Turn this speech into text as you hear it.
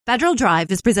Federal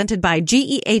Drive is presented by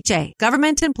GEHA,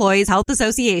 Government Employees Health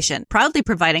Association, proudly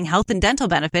providing health and dental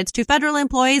benefits to federal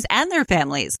employees and their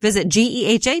families. Visit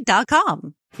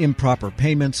GEHA.com. Improper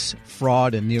payments,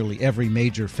 fraud in nearly every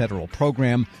major federal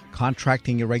program,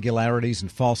 contracting irregularities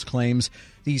and false claims.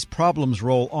 These problems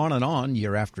roll on and on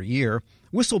year after year.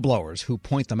 Whistleblowers who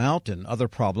point them out and other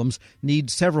problems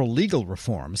need several legal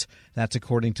reforms. That's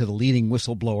according to the leading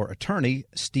whistleblower attorney,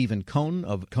 Stephen Cohn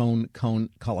of Cohn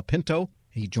Colapinto.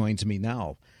 He joins me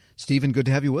now. Stephen, good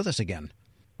to have you with us again.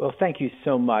 Well, thank you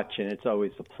so much, and it's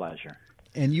always a pleasure.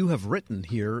 And you have written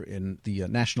here in the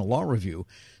National Law Review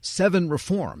 7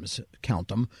 reforms, count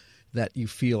them, that you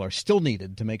feel are still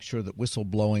needed to make sure that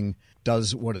whistleblowing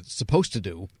does what it's supposed to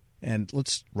do. And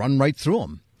let's run right through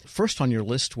them. First on your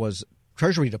list was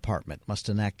Treasury Department must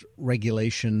enact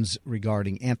regulations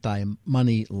regarding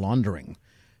anti-money laundering.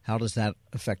 How does that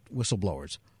affect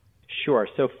whistleblowers? Sure.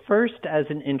 So first, as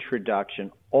an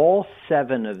introduction, all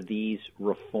 7 of these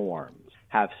reforms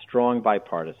have strong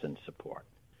bipartisan support.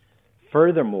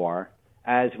 Furthermore,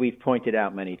 as we've pointed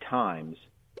out many times,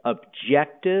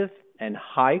 objective and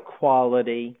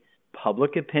high-quality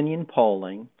public opinion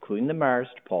polling, including the Marist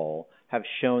poll, have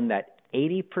shown that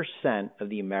 80% of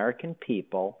the American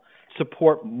people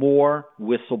support more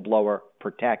whistleblower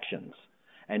protections.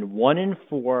 And 1 in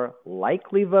 4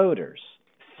 likely voters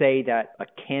say that a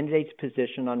candidate's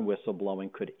position on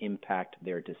whistleblowing could impact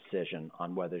their decision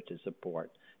on whether to support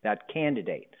that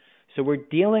candidate. So we're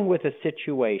dealing with a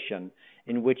situation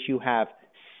in which you have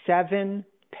 7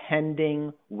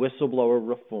 pending whistleblower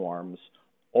reforms,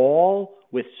 all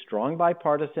with strong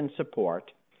bipartisan support,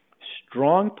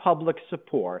 strong public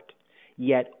support,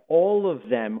 yet all of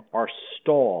them are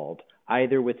stalled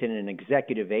either within an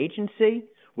executive agency,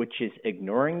 which is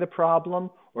ignoring the problem,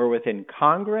 or within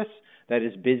Congress that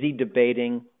is busy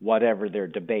debating whatever they're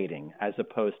debating, as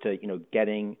opposed to,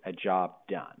 getting a job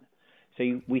done.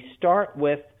 So we start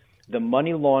with the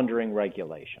money laundering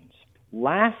regulations.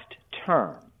 Last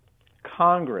term,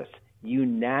 Congress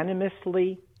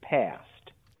unanimously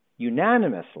passed,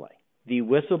 the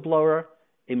Whistleblower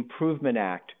Improvement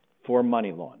Act for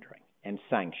money laundering and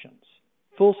sanctions.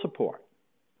 Full support.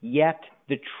 Yet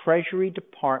the Treasury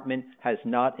Department has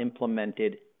not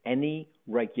implemented any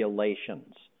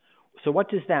regulations. So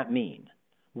what does that mean?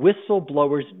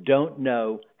 Whistleblowers don't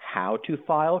know how to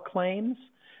file claims.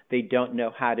 They don't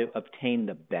know how to obtain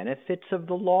the benefits of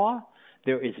the law.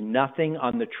 There is nothing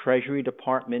on the Treasury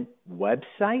Department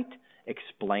website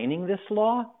explaining this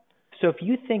law. So if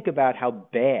you think about how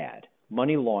bad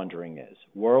money laundering is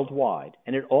worldwide,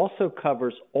 and it also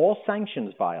covers all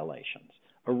sanctions violations,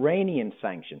 Iranian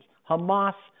sanctions,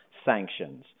 Hamas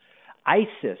sanctions,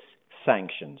 ISIS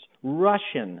sanctions,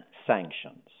 Russian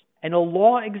sanctions, and a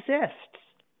law exists.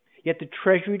 Yet the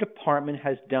Treasury Department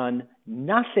has done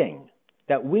nothing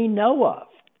that we know of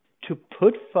to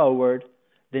put forward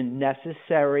the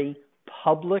necessary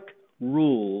public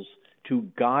rules to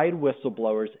guide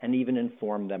whistleblowers and even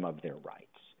inform them of their rights.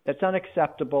 That's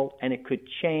unacceptable, and it could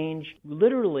change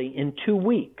literally in 2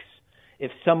 weeks if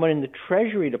someone in the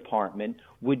Treasury Department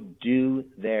would do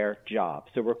their job.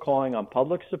 So we're calling on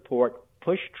public support,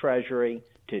 push Treasury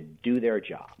to do their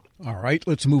job. All right,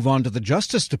 let's move on to the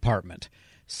Justice Department.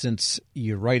 Since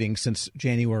you're writing, since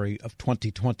January of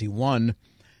 2021,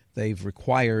 they've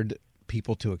required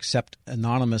people to accept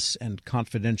anonymous and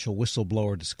confidential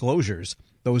whistleblower disclosures.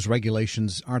 Those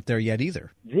regulations aren't there yet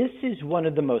either. This is one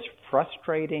of the most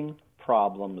frustrating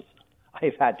problems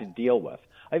I've had to deal with.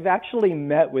 I've actually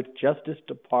met with Justice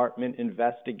Department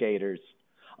investigators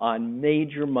on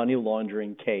major money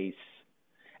laundering case,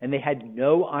 and they had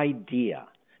no idea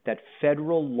that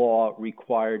federal law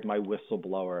required my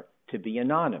whistleblower to be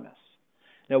anonymous.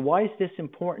 Now, why is this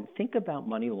important? Think about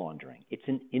money laundering. It's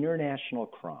an international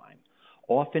crime,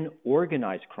 often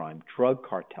organized crime, drug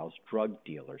cartels, drug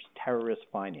dealers, terrorist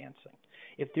financing.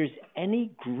 If there's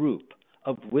any group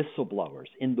of whistleblowers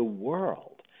in the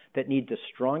world that need the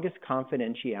strongest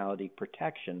confidentiality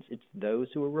protections, it's those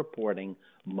who are reporting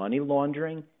money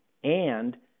laundering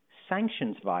and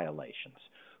sanctions violations.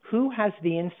 Who has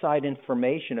the inside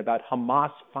information about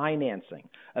Hamas financing,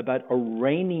 about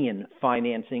Iranian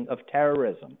financing of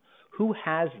terrorism? Who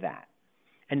has that?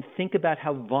 And think about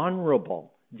how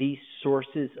vulnerable these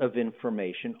sources of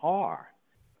information are.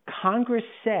 Congress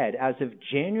said as of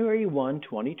January 1,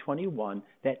 2021,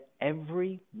 that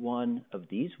every one of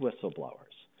these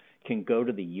whistleblowers can go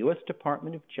to the U.S.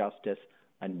 Department of Justice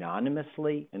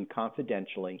anonymously and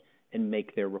confidentially and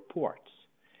make their reports.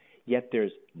 Yet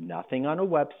there's nothing on a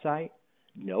website,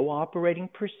 no operating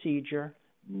procedure,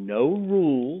 no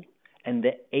rule, And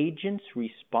the agents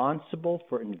responsible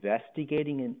for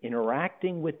investigating and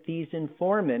interacting with these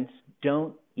informants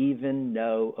don't even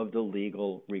know of the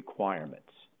legal requirements.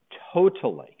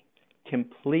 Totally,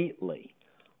 completely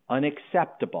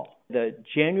unacceptable. The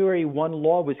January 1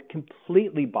 law was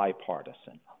completely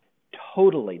bipartisan.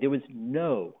 Totally. There was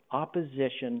no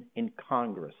opposition in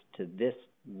Congress to this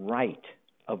right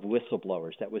of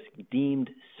whistleblowers that was deemed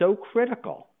so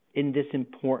critical in this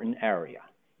important area.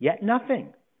 Yet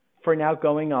nothing for now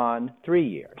going on 3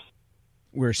 years.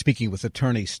 We're speaking with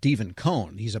attorney Stephen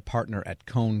Cohn. He's a partner at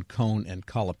Cohn, and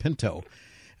Colapinto.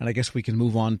 And I guess we can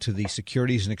move on to the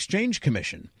Securities and Exchange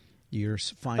Commission. You're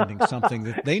finding something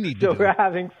that they need to do. So we're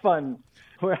having fun.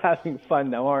 We're having fun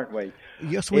now, aren't we?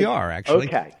 Yes, we are, actually.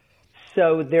 Okay.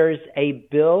 So there's a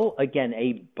bill, again,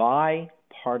 a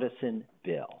bipartisan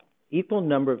bill, equal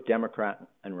number of Democrats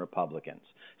and Republicans.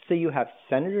 So you have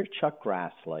Senator Chuck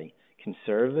Grassley,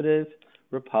 conservative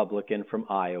Republican from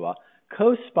Iowa,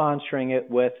 co-sponsoring it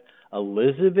with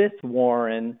Elizabeth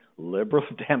Warren, liberal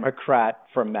Democrat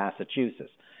from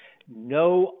Massachusetts.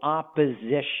 No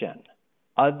opposition.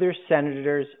 Other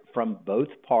senators from both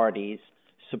parties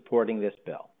supporting this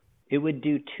bill. It would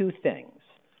do two things.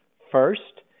 First,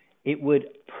 it would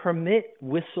permit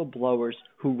whistleblowers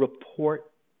who report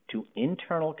to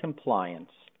internal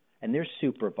compliance and their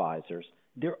supervisors,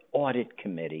 their audit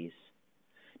committees,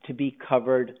 to be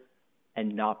covered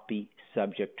and not be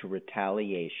subject to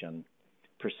retaliation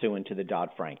pursuant to the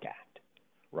Dodd-Frank Act.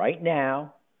 Right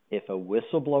now, if a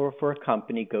whistleblower for a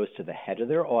company goes to the head of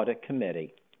their audit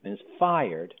committee and is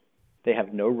fired, they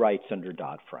have no rights under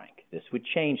Dodd-Frank. This would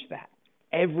change that.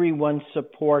 Everyone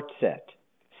supports it.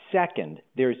 Second,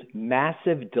 there's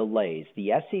massive delays.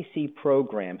 The SEC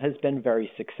program has been very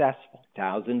successful.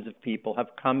 Thousands of people have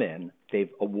come in.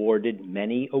 They've awarded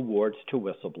many awards to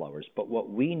whistleblowers. But what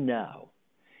we know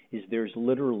is there's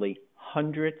literally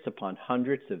hundreds upon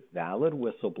hundreds of valid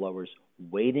whistleblowers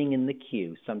waiting in the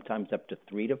queue, sometimes up to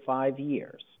 3 to 5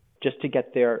 years, just to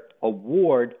get their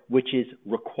award, which is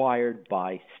required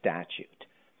by statute.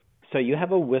 So you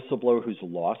have a whistleblower who's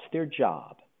lost their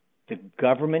job. The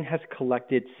government has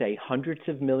collected, say, hundreds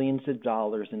of millions of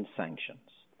dollars in sanctions.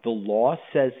 The law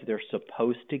says they're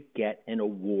supposed to get an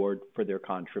award for their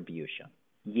contribution.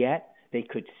 Yet they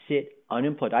could sit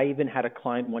unemployed. I even had a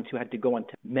client once who had to go on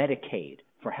to Medicaid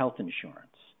for health insurance.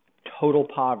 Total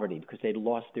poverty because they'd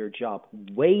lost their job,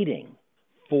 waiting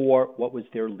for what was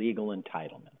their legal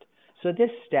entitlement. So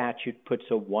this statute puts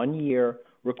a 1-year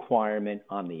requirement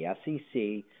on the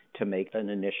SEC to make an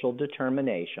initial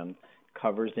determination,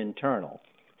 covers internal.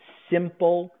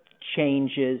 Simple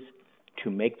changes to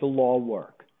make the law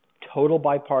work. Total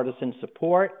bipartisan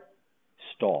support,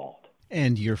 stalled.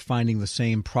 And you're finding the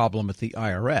same problem at the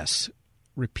IRS,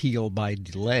 repeal by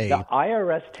delay. The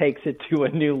IRS takes it to a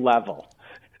new level.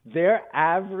 Their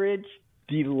average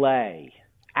delay,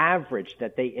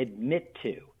 that they admit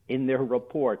to in their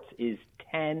reports, is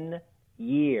 10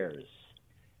 years.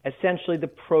 Essentially, the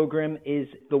program is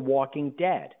The Walking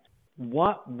Dead.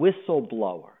 What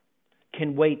whistleblower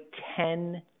can wait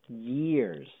 10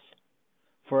 years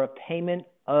for a payment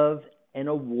of an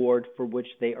award for which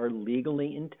they are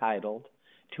legally entitled,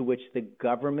 to which the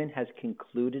government has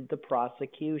concluded the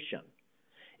prosecution?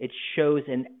 It shows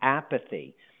an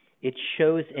apathy. It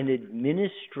shows an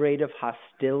administrative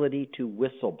hostility to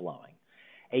whistleblowing,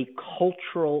 a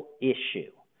cultural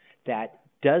issue that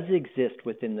does exist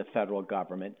within the federal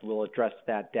government. We'll address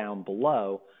that down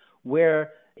below,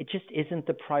 where it just isn't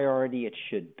the priority it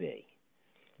should be.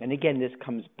 And again, this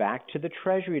comes back to the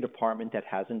Treasury Department that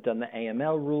hasn't done the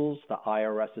AML rules. The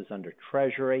IRS is under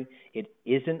Treasury. It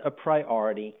isn't a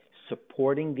priority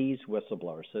supporting these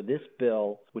whistleblowers. So this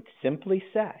bill would simply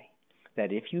say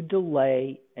that if you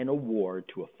delay an award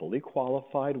to a fully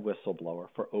qualified whistleblower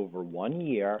for over 1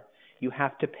 year, you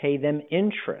have to pay them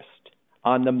interest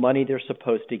on the money they're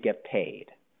supposed to get paid.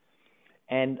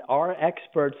 And our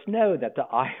experts know that the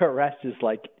IRS is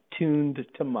like tuned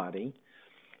to money.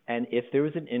 And if there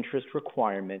was an interest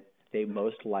requirement, they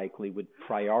most likely would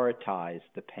prioritize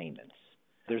the payments.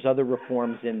 There's other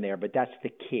reforms in there, but that's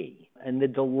the key. And the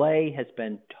delay has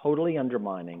been totally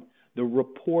undermining the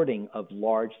reporting of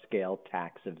large-scale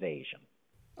tax evasion.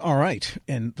 All right,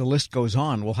 and the list goes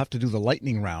on. We'll have to do the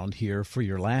lightning round here for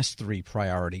your last 3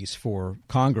 priorities for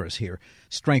Congress here.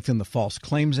 Strengthen the False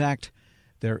Claims Act.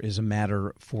 There is a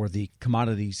matter for the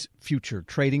Commodities Future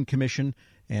Trading Commission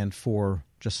and for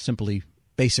just simply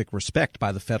basic respect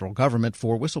by the federal government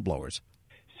for whistleblowers.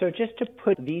 So just to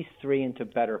put these 3 into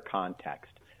better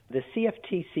context, the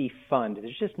CFTC fund,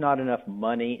 there's just not enough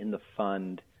money in the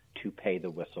fund to pay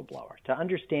the whistleblower. To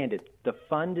understand it, the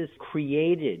fund is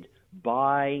created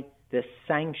by the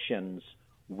sanctions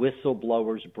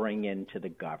whistleblowers bring into the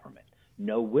government.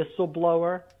 No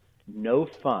whistleblower, no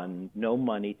fund, no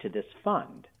money to this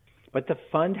fund. But the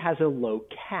fund has a low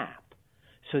cap.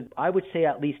 So I would say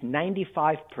at least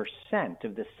 95%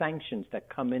 of the sanctions that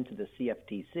come into the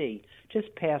CFTC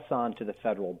just pass on to the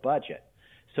federal budget.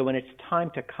 So when it's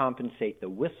time to compensate the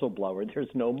whistleblower,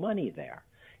 there's no money there.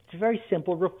 It's a very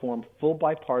simple reform, full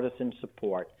bipartisan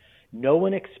support. No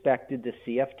one expected the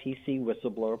CFTC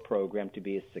whistleblower program to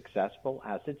be as successful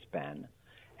as it's been,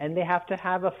 and they have to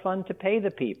have a fund to pay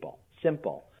the people.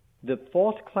 Simple. The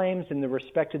false claims in the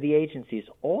respect of the agencies,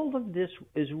 all of this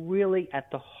is really at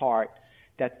the heart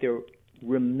that there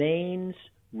remains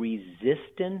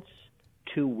resistance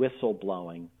to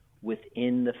whistleblowing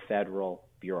within the federal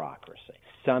bureaucracy.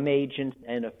 Some agents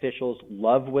and officials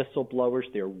love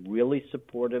whistleblowers. They're really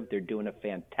supportive. They're doing a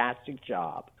fantastic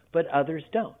job, but others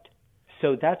don't.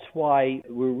 So that's why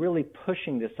we're really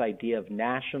pushing this idea of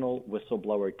National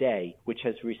Whistleblower Day, which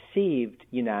has received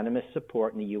unanimous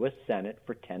support in the U.S. Senate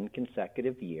for 10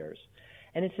 consecutive years.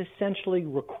 And it's essentially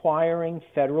requiring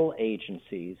federal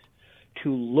agencies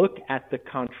to look at the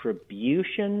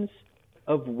contributions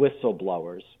of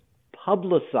whistleblowers,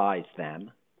 publicize them,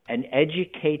 and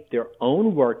educate their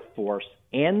own workforce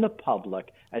and the public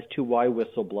as to why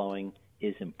whistleblowing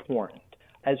is important,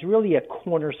 as really a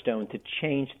cornerstone to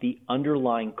change the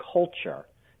underlying culture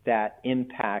that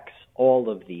impacts all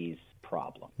of these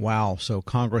problems. Wow, so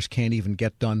Congress can't even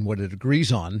get done what it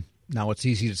agrees on. Now it's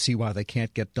easy to see why they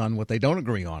can't get done what they don't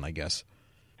agree on, I guess.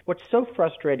 What's so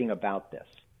frustrating about this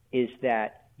is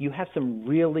that you have some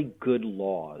really good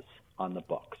laws on the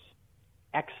books,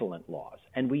 excellent laws,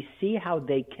 and we see how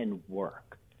they can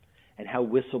work and how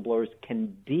whistleblowers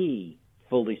can be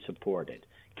fully supported,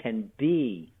 can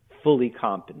be fully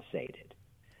compensated.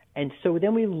 And so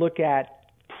then we look at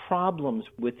problems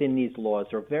within these laws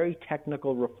or very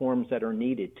technical reforms that are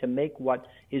needed to make what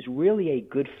is really a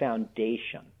good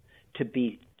foundation to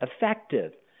be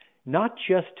effective, not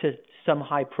just to some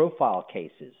high-profile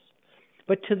cases,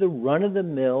 but to the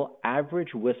run-of-the-mill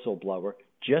average whistleblower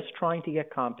just trying to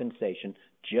get compensation,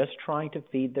 just trying to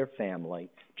feed their family,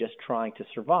 just trying to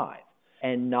survive,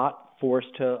 and not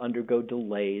forced to undergo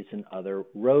delays and other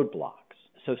roadblocks.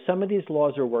 So some of these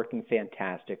laws are working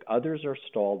fantastic. Others are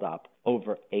stalled up.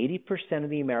 Over 80% of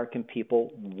the American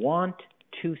people want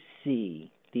to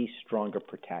see these stronger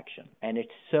protections. And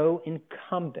it's so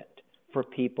incumbent for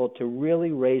people to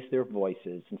really raise their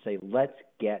voices and say, let's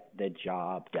get the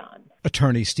job done.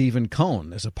 Attorney Stephen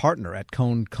Cohn is a partner at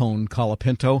Cohn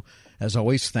Colapinto. As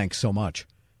always, thanks so much.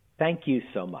 Thank you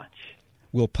so much.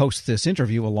 We'll post this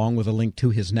interview along with a link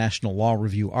to his National Law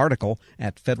Review article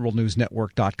at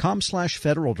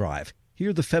federalnewsnetwork.com/Federal Drive.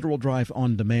 Hear the Federal Drive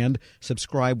on demand.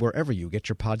 Subscribe wherever you get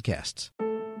your podcasts.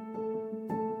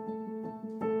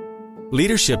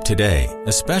 Leadership today,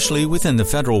 especially within the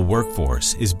federal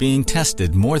workforce, is being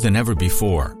tested more than ever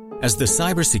before. As the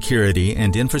Cybersecurity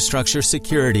and Infrastructure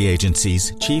Security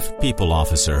Agency's Chief People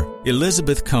Officer,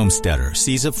 Elizabeth Comstetter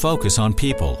sees a focus on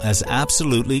people as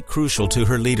absolutely crucial to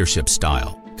her leadership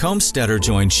style. Comstetter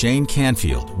joined Shane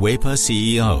Canfield, WEPA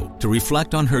CEO, to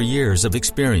reflect on her years of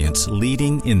experience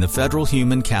leading in the federal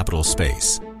human capital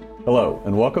space. Hello,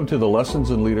 and welcome to the Lessons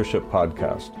in Leadership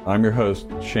podcast. I'm your host,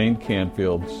 Shane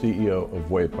Canfield, CEO of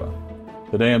WEPA.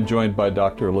 Today I'm joined by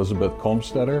Dr. Elizabeth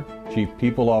Comstetter, Chief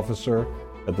People Officer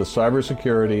at the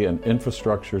Cybersecurity and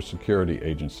Infrastructure Security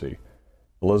Agency.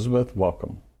 Elizabeth,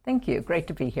 welcome. Thank you. Great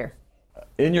to be here.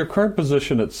 In your current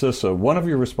position at CISA, one of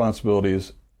your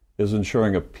responsibilities is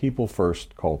ensuring a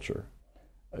people-first culture.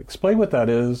 Explain what that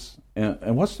is,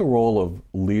 and what's the role of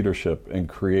leadership in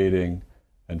creating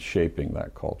and shaping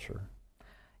that culture?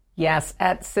 Yes,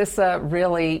 at CISA,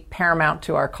 really paramount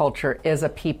to our culture is a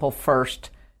people-first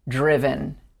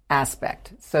driven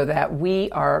aspect, so that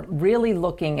we are really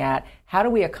looking at how do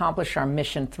we accomplish our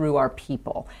mission through our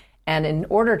people. And in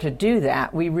order to do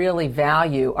that, we really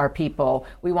value our people.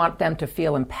 We want them to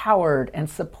feel empowered and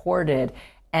supported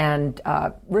and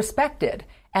respected,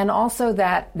 and also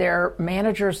that their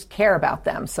managers care about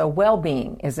them. So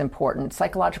well-being is important.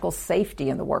 Psychological safety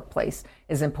in the workplace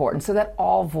is important, so that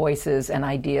all voices and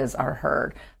ideas are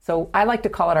heard. So I like to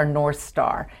call it our North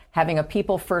Star. Having a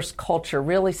people-first culture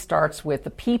really starts with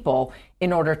the people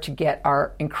in order to get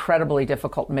our incredibly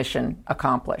difficult mission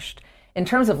accomplished. In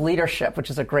terms of leadership, which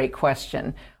is a great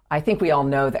question, I think we all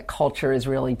know that culture is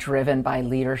really driven by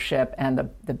leadership and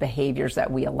the behaviors that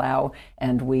we allow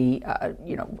and we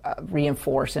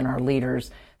reinforce in our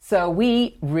leaders. So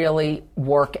we really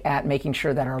work at making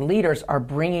sure that our leaders are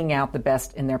bringing out the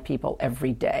best in their people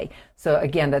every day. So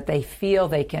again, that they feel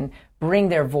they can bring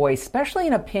their voice, especially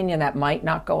an opinion that might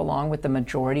not go along with the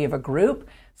majority of a group,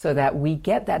 so that we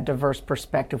get that diverse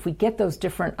perspective, we get those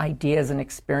different ideas and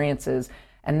experiences.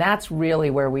 And that's really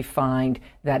where we find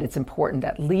that it's important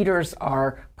that leaders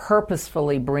are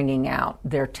purposefully bringing out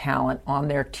their talent on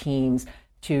their teams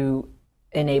to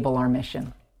enable our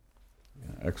mission.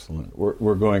 Yeah, excellent.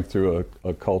 We're going through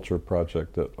a culture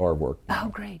project at our work now. Oh,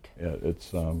 great. Yeah,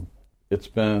 it's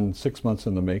been 6 months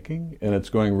in the making, and it's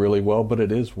going really well, but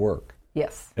it is work.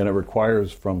 Yes. And it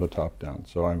requires from the top down.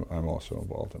 So I'm also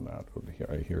involved in that.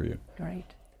 I hear you. Great.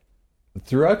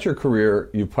 Throughout your career,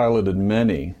 you piloted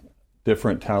many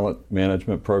different talent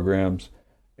management programs,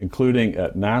 including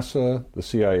at NASA, the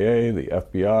CIA, the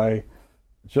FBI,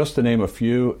 just to name a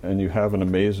few, and you have an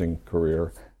amazing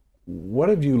career. What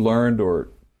have you learned, or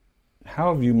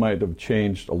how have you might have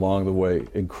changed along the way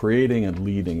in creating and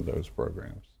leading those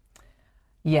programs?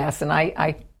 Yes, and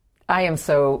I am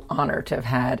so honored to have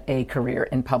had a career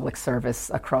in public service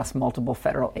across multiple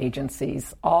federal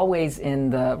agencies, always in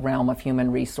the realm of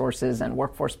human resources and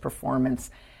workforce performance.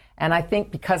 And I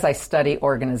think because I study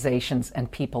organizations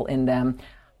and people in them,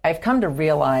 I've come to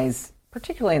realize,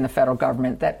 particularly in the federal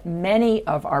government, that many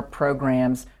of our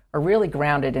programs are really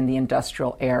grounded in the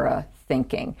industrial era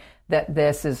thinking, that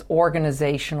this is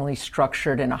organizationally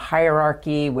structured in a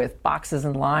hierarchy with boxes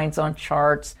and lines on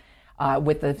charts,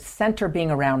 with the center being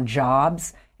around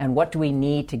jobs and what do we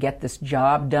need to get this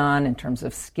job done in terms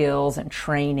of skills and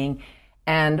training.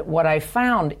 And what I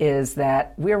found is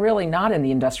that we're really not in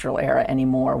the industrial era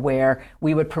anymore, where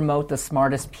we would promote the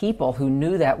smartest people who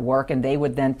knew that work, and they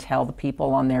would then tell the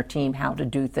people on their team how to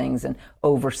do things and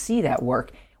oversee that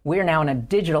work. We're now in a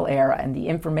digital era and the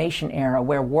information era,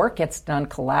 where work gets done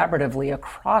collaboratively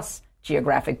across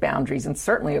geographic boundaries and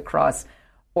certainly across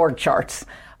org charts.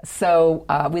 So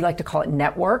we like to call it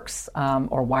networks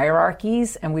or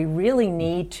hierarchies, and we really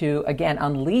need to, again,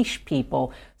 unleash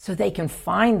people so they can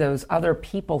find those other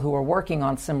people who are working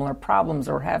on similar problems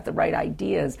or have the right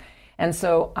ideas. And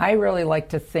so I really like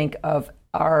to think of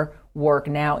our work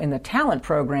now in the talent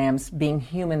programs being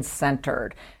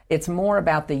human-centered. It's more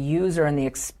about the user and the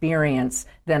experience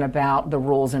than about the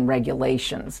rules and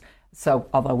regulations. So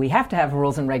although we have to have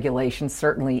rules and regulations,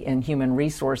 certainly in human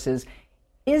resources,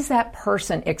 is that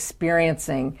person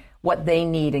experiencing what they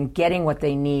need and getting what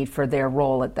they need for their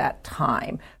role at that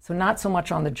time? So not so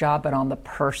much on the job, but on the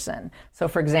person. So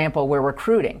for example, we're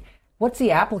recruiting. What's the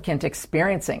applicant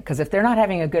experiencing? Because if they're not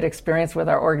having a good experience with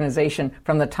our organization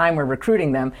from the time we're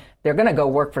recruiting them, they're going to go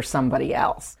work for somebody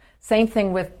else. Same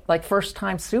thing with like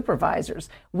first-time supervisors.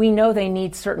 We know they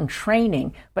need certain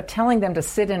training, but telling them to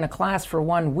sit in a class for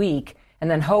 1 week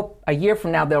and then hope a year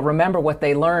from now they'll remember what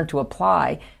they learned to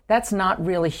apply, that's not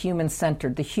really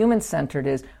human-centered. The human-centered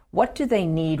is, what do they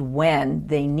need when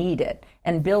they need it?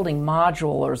 And building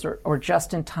modules or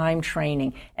just-in-time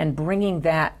training and bringing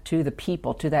that to the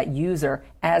people, to that user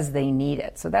as they need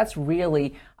it. So that's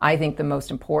really, I think, the most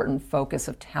important focus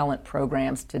of talent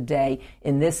programs today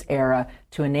in this era,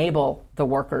 to enable the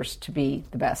workers to be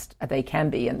the best they can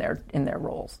be in their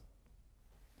roles.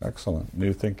 Excellent.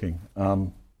 New thinking.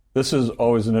 This is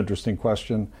always an interesting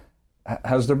question.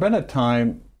 Has there been a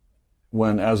time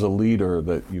when, as a leader,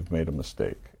 that you've made a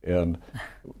mistake? And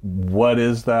what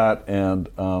is that? And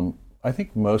I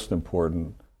think most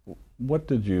important, what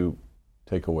did you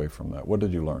take away from that? What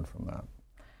did you learn from that?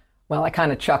 Well, I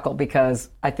kind of chuckle because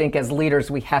I think as leaders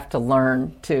we have to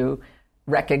learn to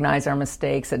recognize our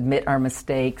mistakes, admit our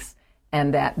mistakes,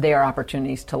 and that they are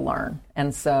opportunities to learn.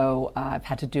 And so I've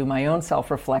had to do my own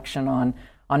self-reflection on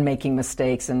making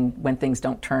mistakes and when things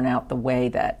don't turn out the way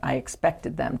that I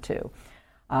expected them to.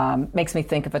 Makes me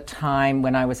think of a time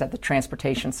when I was at the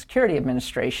Transportation Security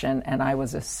Administration and I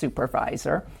was a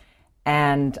supervisor,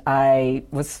 and I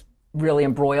was really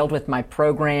embroiled with my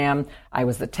program. I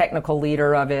was the technical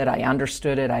leader of it. I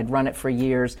understood it. I'd run it for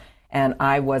years, and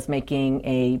I was making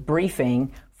a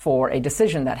briefing for a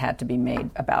decision that had to be made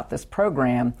about this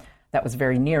program that was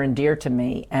very near and dear to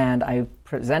me. And I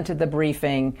presented the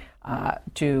briefing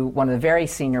to one of the very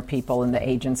senior people in the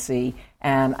agency,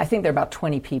 and I think there are about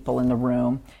 20 people in the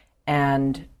room.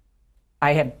 And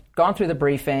I had gone through the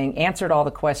briefing, answered all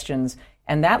the questions,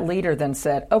 and that leader then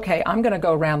said, okay, I'm going to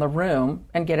go around the room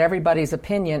and get everybody's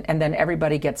opinion, and then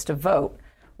everybody gets to vote,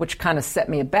 which kind of set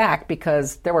me aback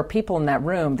because there were people in that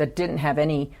room that didn't have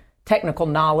any technical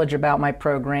knowledge about my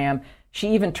program.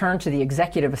 She even turned to the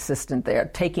executive assistant there,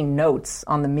 taking notes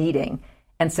on the meeting,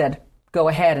 and said, go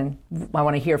ahead, and I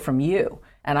want to hear from you.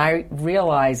 And I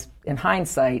realized, in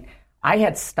hindsight, I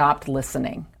had stopped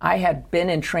listening. I had been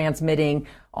in transmitting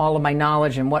all of my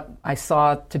knowledge and what I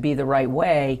saw to be the right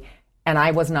way, And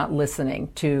I was not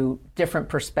listening to different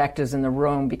perspectives in the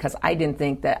room because I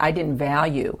didn't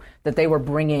value that they were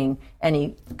bringing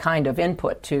any kind of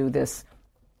input to this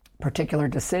particular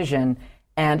decision.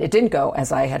 And it didn't go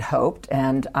as I had hoped.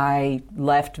 And I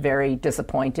left very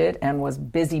disappointed and was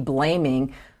busy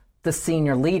blaming the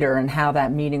senior leader and how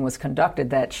that meeting was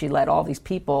conducted, that she let all these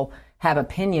people have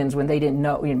opinions when they didn't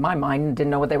know, in my mind,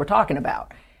 didn't know what they were talking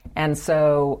about. And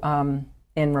so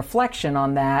in reflection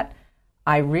on that,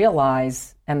 I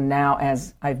realize, and now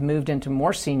as I've moved into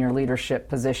more senior leadership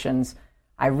positions,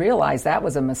 I realize that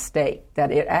was a mistake,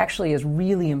 that it actually is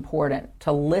really important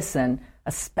to listen,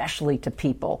 especially to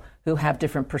people who have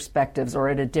different perspectives or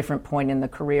at a different point in the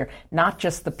career, not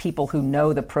just the people who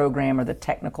know the program or the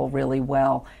technical really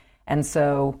well. And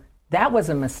so that was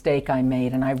a mistake I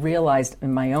made, and I realized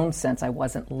in my own sense I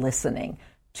wasn't listening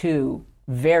to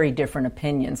very different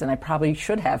opinions, and I probably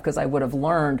should have, because I would have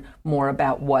learned more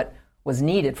about what was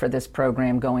needed for this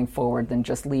program going forward than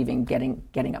just leaving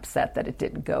getting upset that it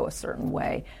didn't go a certain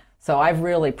way. So I've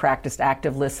really practiced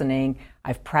active listening.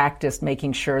 I've practiced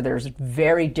making sure there's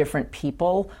very different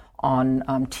people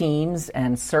on teams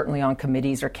and certainly on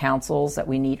committees or councils, that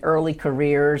we need early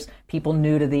careers, people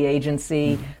new to the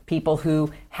agency, people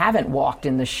who haven't walked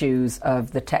in the shoes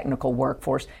of the technical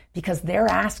workforce, because they're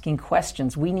asking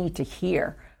questions we need to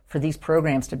hear for these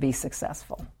programs to be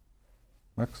successful.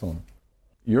 Excellent.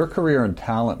 Your career in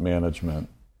talent management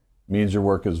means your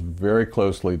work is very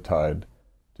closely tied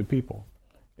to people.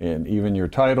 And even your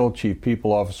title, Chief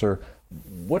People Officer,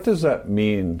 what does that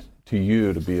mean to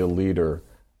you to be a leader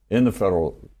in the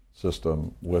federal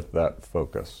system with that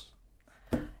focus?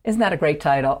 Isn't that a great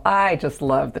title? I just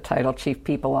love the title Chief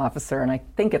People Officer, and I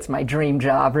think it's my dream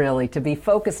job, really, to be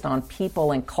focused on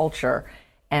people and culture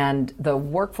and the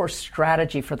workforce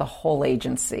strategy for the whole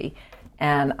agency.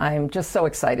 And I'm just so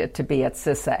excited to be at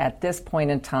CISA at this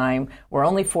point in time. We're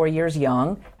only 4 years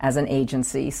young as an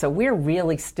agency, so we're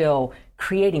really still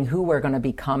creating who we're going to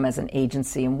become as an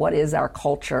agency and what is our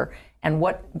culture and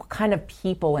what kind of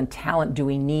people and talent do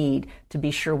we need to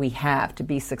be sure we have to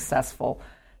be successful.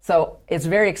 So it's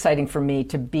very exciting for me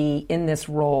to be in this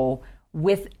role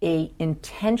with a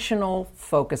intentional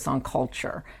focus on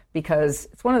culture, because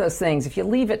it's one of those things, if you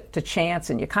leave it to chance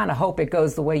and you kind of hope it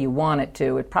goes the way you want it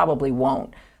to, it probably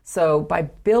won't. So by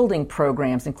building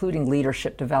programs, including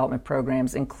leadership development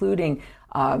programs, including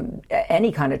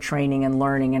any kind of training and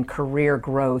learning and career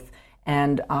growth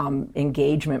and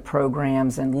engagement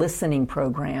programs and listening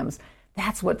programs,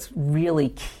 that's what's really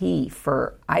key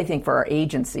for, I think, for our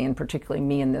agency, and particularly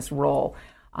me in this role.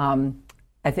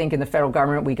 I think in the federal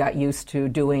government, we got used to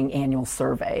doing annual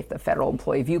survey, the Federal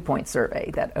Employee Viewpoint Survey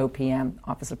that OPM,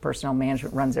 Office of Personnel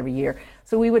Management, runs every year.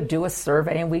 So we would do a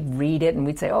survey and we'd read it and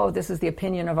we'd say, oh, this is the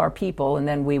opinion of our people. And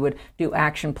then we would do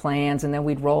action plans, and then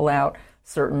we'd roll out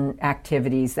certain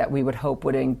activities that we would hope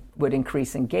would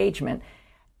increase engagement.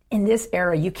 In this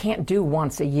era, you can't do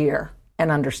once a year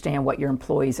and understand what your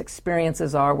employees'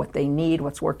 experiences are, what they need,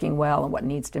 what's working well, and what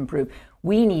needs to improve.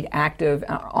 We need active,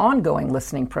 ongoing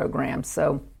listening programs.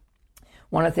 So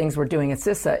one of the things we're doing at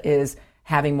CISA is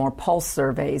having more pulse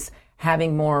surveys,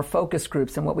 having more focus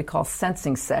groups and what we call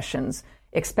sensing sessions,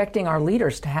 expecting our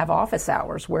leaders to have office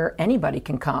hours where anybody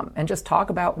can come and just talk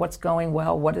about what's going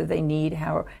well, what do they need,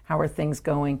 how are things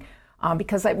going,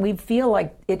 because we feel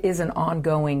like it is an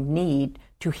ongoing need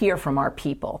to hear from our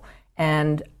people.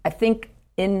 And I think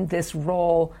in this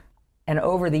role and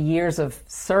over the years of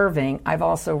serving, I've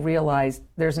also realized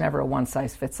there's never a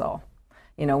one-size-fits-all.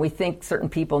 You know, we think certain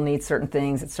people need certain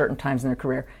things at certain times in their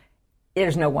career.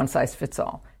 There's no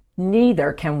one-size-fits-all.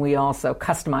 Neither can we also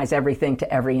customize everything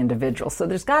to every individual. So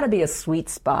there's got to be a sweet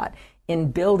spot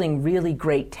in building really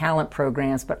great talent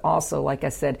programs, but also, like I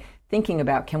said, thinking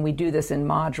about, can we do this in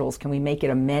modules? Can we make it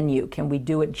a menu? Can we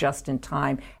do it just in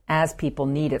time as people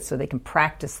need it so they can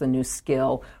practice the new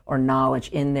skill or knowledge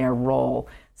in their role?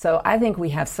 So I think we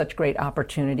have such great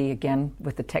opportunity, again,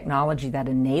 with the technology that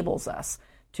enables us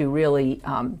to really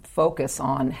focus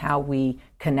on how we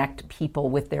connect people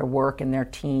with their work and their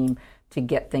team to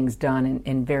get things done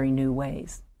in very new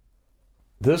ways.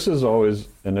 This is always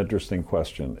an interesting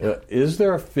question. Is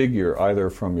there a figure, either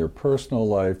from your personal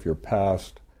life, your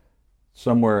past,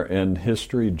 somewhere in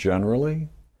history generally,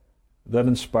 that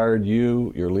inspired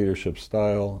you, your leadership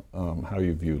style, how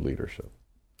you view leadership?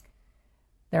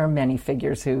 There are many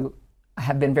figures who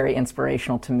have been very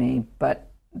inspirational to me, but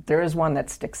there is one that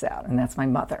sticks out, and that's my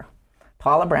mother,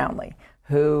 Paula Brownlee,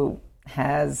 who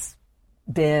has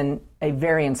been a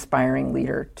very inspiring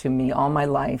leader to me all my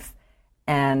life.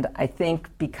 And I think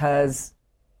because,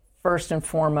 first and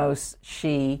foremost,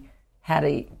 she had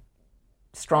a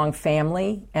strong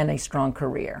family and a strong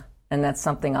career. and that's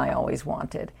something I always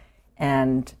wanted.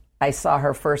 And I saw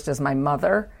her first as my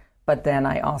mother, but then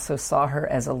I also saw her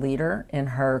as a leader in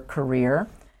her career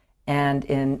and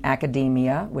in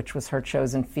academia, which was her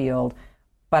chosen field.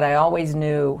 But I always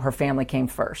knew her family came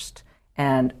first.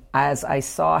 And as I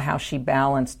saw how she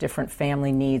balanced different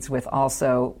family needs with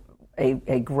also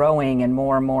a growing and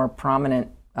more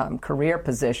prominent career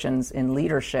positions in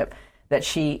leadership, that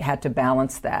she had to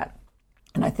balance that.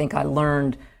 And I think I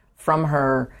learned from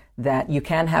her that you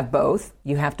can have both.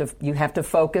 You have to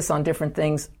focus on different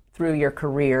things through your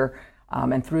career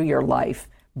and through your life,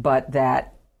 but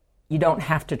that you don't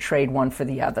have to trade one for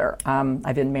the other.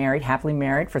 I've been happily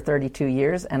married for 32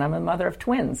 years, and I'm a mother of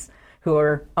twins who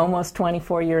are almost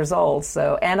 24 years old.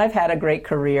 And I've had a great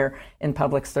career in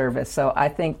public service. So I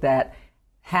think that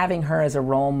having her as a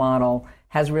role model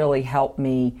has really helped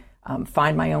me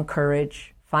find my own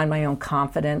courage, find my own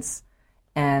confidence,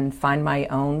 and find my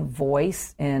own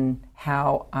voice in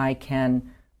how I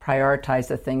can prioritize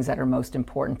the things that are most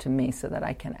important to me so that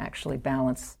I can actually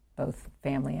balance both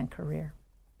family and career.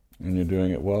 And you're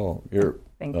doing it well.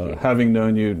 Thank you. Having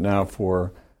known you now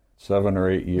for 7 or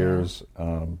 8 years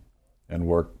and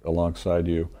worked alongside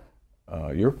you,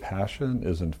 your passion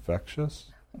is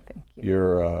infectious. Thank you.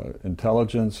 Your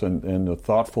intelligence and the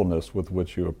thoughtfulness with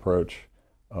which you approach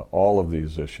all of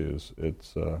these issues,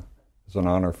 it's an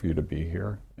honor for you to be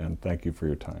here, and thank you for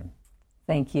your time.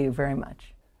 Thank you very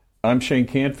much. I'm Shane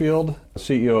Canfield,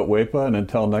 CEO at WEPA, and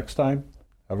until next time,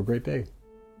 have a great day.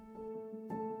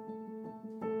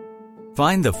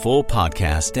 Find the full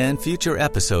podcast and future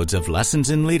episodes of Lessons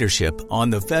in Leadership on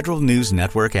the Federal News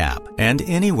Network app and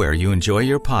anywhere you enjoy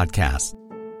your podcasts.